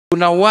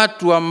Kuna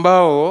watu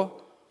ambao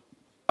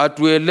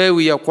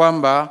hatuelewi ya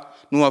kwamba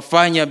ni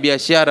wafanya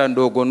biashara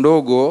ndogo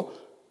ndogo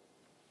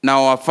na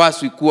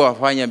wafaswi kuwa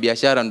wafanya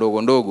biashara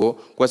ndogo ndogo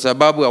kwa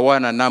sababu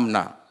hawana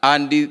namna.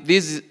 And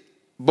this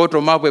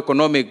bottom up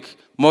economic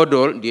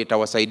model ndio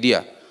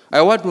itawasaidia.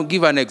 I want to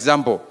give an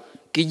example.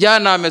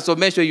 Kijana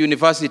amesomeshwa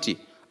university,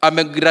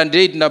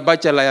 amegraduate na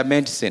bachelor ya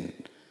medicine.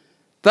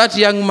 That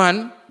young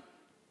man,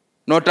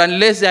 not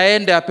unless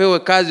aende apewe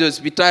kazi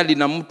hospitali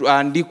na mtu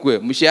aandikwe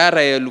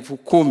mshahara ya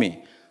 10,000,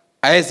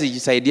 hawezi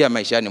jisaidia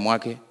maishani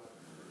mwake.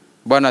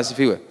 Bwana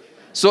asifiwe.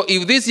 So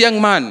if this young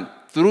man,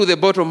 through the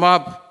bottom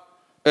up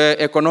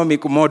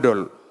economic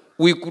model,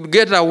 we could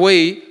get a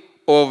way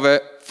of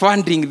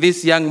funding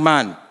this young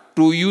man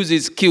to use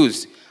his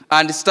skills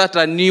and start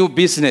a new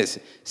business,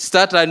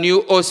 start a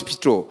new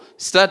hospital,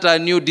 start a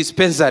new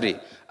dispensary,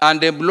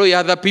 and employ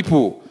other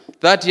people.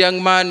 That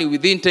young man,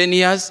 within 10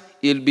 years,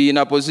 he'll be in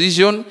a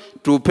position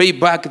to pay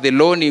back the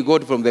loan he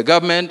got from the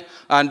government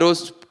and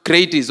also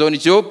create his own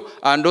job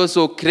and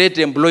also create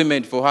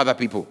employment for other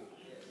people.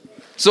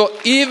 So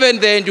even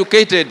the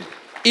educated,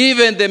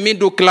 even the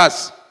middle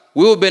class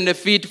will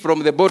benefit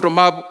from the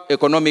bottom-up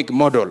economic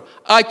model.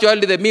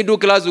 Actually, the middle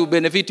class will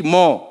benefit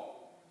more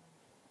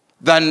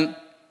than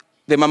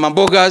the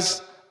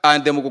mamambogas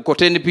and the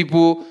mukokoteni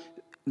people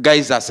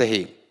guys are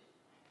saying.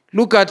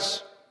 Look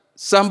at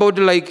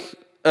somebody like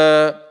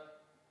a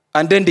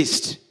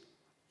dentist.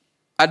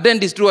 A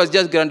dentist who has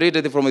just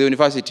graduated from the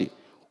university.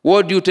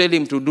 What do you tell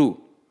him to do?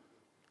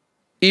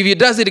 If he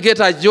doesn't get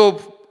a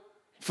job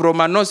from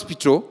an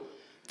hospital,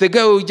 the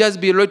guy will just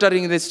be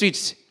loitering in the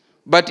streets.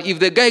 But if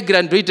the guy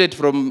graduated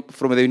from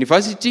the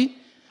university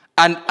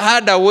and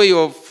had a way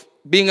of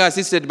being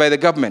assisted by the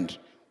government,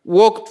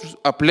 walk to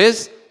a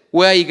place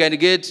where he can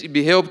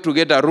be helped to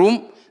get a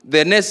room,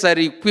 the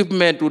necessary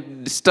equipment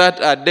would start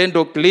a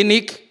dental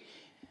clinic.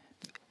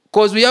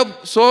 Because we have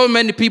so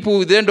many people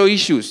with dental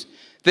issues.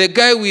 The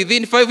guy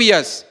within 5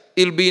 years,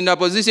 he'll be in a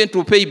position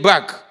to pay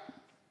back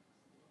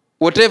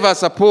whatever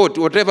support,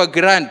 whatever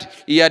grant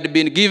he had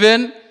been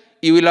given.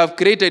 He will have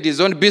created his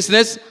own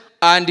business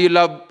and he'll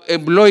have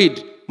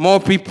employed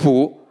more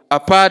people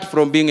apart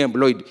from being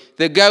employed.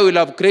 The guy will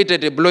have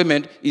created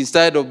employment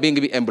instead of being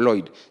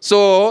employed.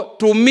 So,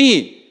 to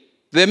me,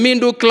 the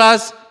middle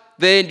class,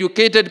 the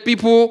educated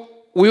people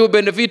will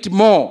benefit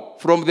more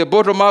from the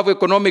bottom-up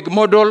economic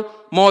model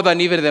more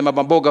than even the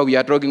mamamboga we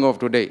are talking of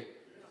today.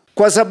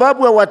 Kwa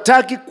sababu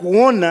hawataki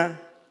kuona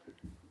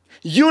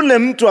yule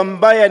mtu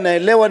ambaye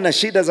anaelewa na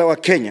shida za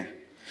Wakenya,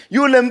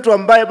 yule mtu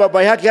ambaye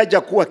baba yake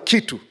hajakuwa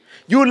kitu,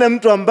 yule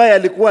mtu ambaye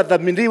alikuwa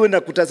dhamiriwe na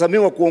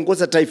kutazamiwa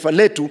kuongoza taifa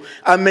letu,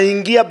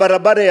 ameingia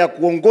barabara ya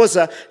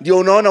kuongoza. Ndio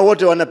unaona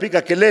wote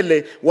wanapiga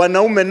kelele,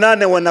 wanaume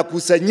 8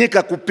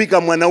 wanakusanyika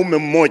kupiga mwanaume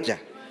mmoja.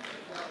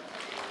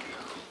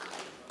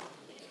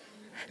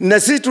 Na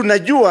sisi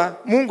tunajua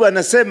Mungu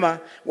anasema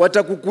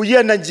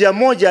watakukujia na njia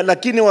moja,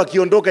 lakini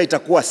wakiondoka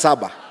itakuwa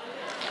 7.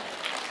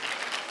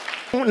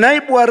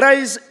 Naibu wa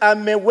Rais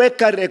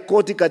ameweka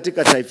rekodi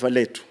katika taifa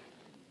letu.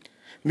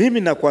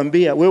 Mimi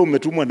nakwambia wewe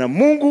umetumwa na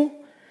Mungu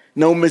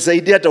na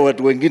umesaidia hata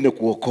watu wengine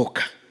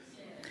kuokoka.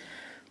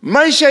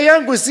 Maisha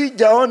yangu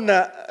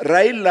sijaona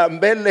Raila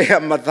mbele ya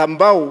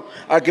madhabahu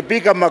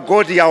akipiga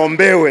magoti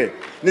yaombewe.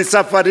 Ni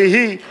safari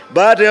hii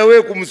baada ya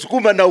wewe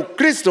kumsukuma na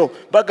Ukristo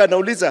mpaka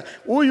anauliza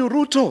huyu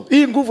Ruto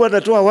hii nguvu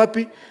anatoa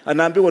wapi?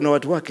 Anaambiwa na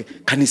watu wake,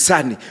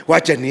 kanisani,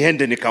 wacha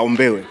niende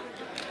nikaombewe.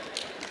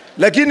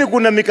 Lakini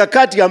kuna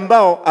mikakati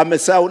ambao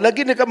amesahau.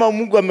 Lakini kama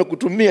Mungu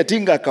amekutumia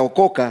tinga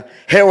akaokoka,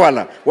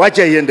 hewala,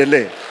 wacha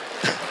iendelee.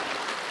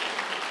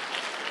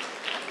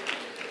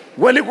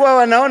 Walikuwa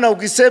wanaona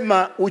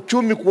ukisema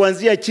uchumi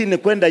kuanzia chini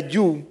kwenda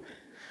juu,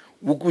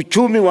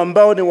 uchumi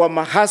ambao ni wa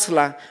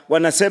mahasla,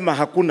 wanasema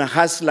hakuna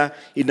hasla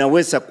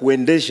inaweza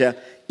kuendesha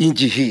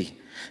nchi hii.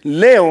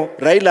 Leo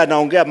Raila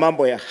anaongea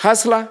mambo ya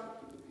hasla,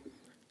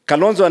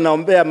 Kalonzo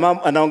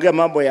anaongea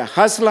mambo ya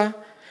hasla,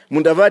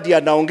 Mudavadi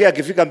anaongea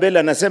akifika mbele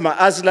anasema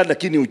hasla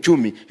lakini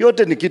uchumi.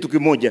 Yote ni kitu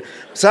kimoja.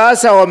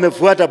 Sasa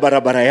wamefuata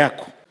barabara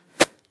yako.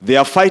 They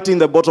are fighting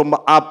the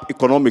bottom-up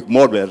economic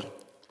model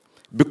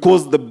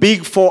because the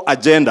Big Four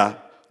agenda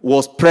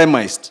was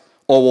premised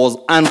or was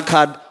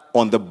anchored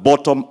on the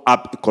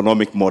bottom-up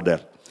economic model.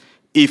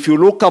 If you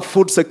look at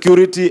food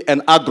security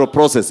and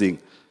agro-processing,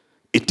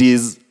 it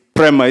is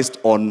premised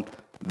on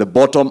the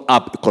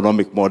bottom-up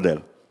economic model.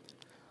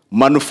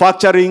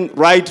 Manufacturing,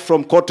 right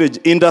from cottage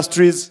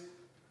industries,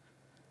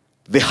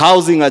 the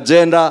housing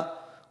agenda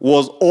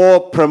was all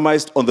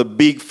premised on the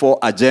Big Four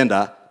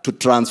agenda to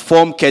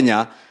transform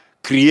Kenya,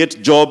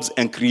 create jobs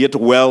and create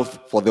wealth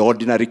for the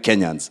ordinary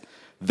Kenyans.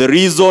 The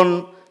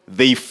reason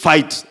they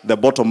fight the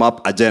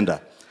bottom-up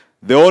agenda,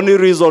 the only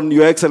reason,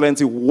 Your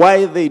Excellency,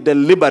 why they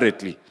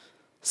deliberately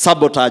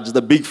sabotaged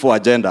the Big Four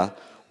agenda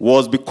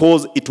was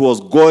because it was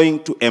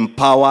going to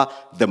empower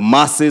the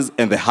masses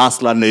and the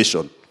hustler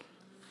nation.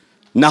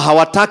 Na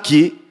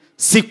hawataki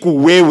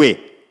siku wewe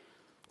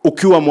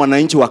ukiwa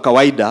mwananchi wa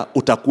kawaida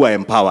utakuwa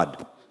empowered.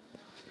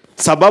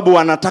 Sababu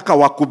wanataka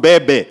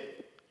wakubebe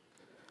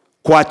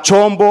kwa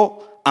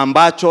chombo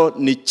ambacho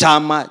ni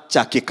chama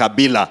cha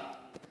kikabila,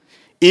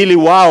 ili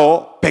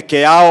wao peke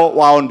yao,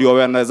 wao ndio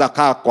wanaweza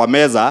kaa kwa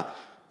meza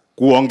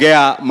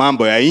kuongea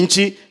mambo ya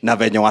nchi na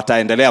venye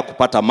wataendelea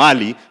kupata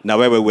mali na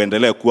wewe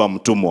uendelee kuwa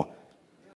mtumwa.